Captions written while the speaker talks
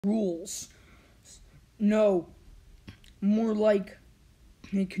rules. No, more like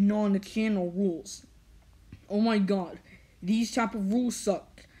non-channel rules. Oh my god, these type of rules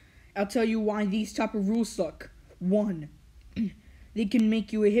suck. I'll tell you why these type of rules suck. 1. They can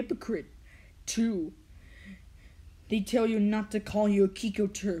make you a hypocrite. 2. They tell you not to call you a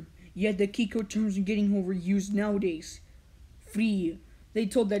Kiko term, yet the Kiko terms are getting overused nowadays. 3. They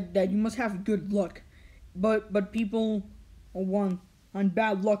told that you must have good luck, but people want on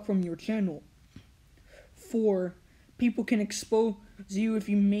bad luck from your channel. 4. People can expose you if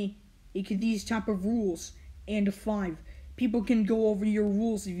you make these type of rules. And 5. People can go over your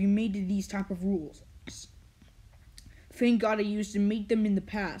rules if you made these type of rules. Thank God I used to make them in the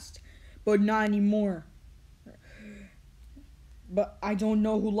past, but not anymore. But I don't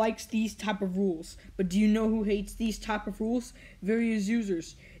know who likes these type of rules. But do you know who hates these type of rules? Various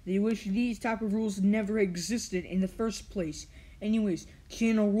users. They wish these type of rules never existed in the first place. Anyways,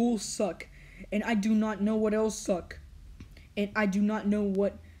 channel rules suck. And I do not know what else suck. And I do not know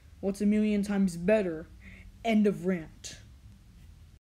what's a million times better. End of rant.